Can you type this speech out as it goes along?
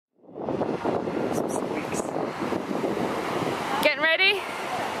ready?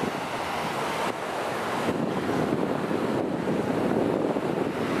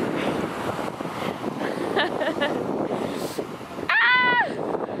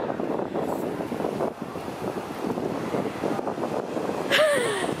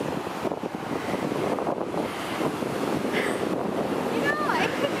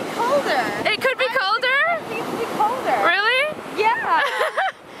 It could be colder? It needs to be colder. Really? Yeah.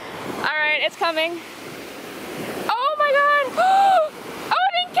 Alright, it's coming. Oh my god! Oh, it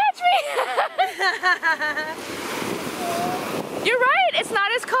didn't catch me! You're right, it's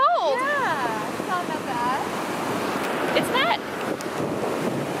not as cold. Yeah, it's not that bad. It's not.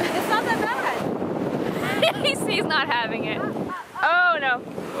 It's not that bad. He's not having it. Oh no.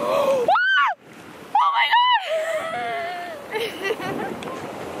 Oh my god!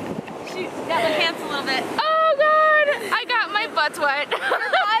 She got my pants a little bit. Oh god! I got my butt wet.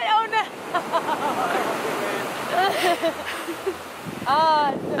 Oh no!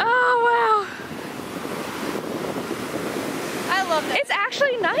 Oh wow. I love it. It's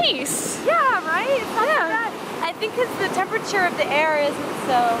actually nice. Yeah, right? It's not that bad. I think because the temperature of the air isn't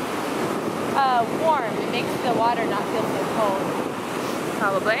so warm, it makes the water not feel so cold.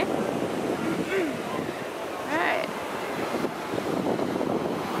 Probably.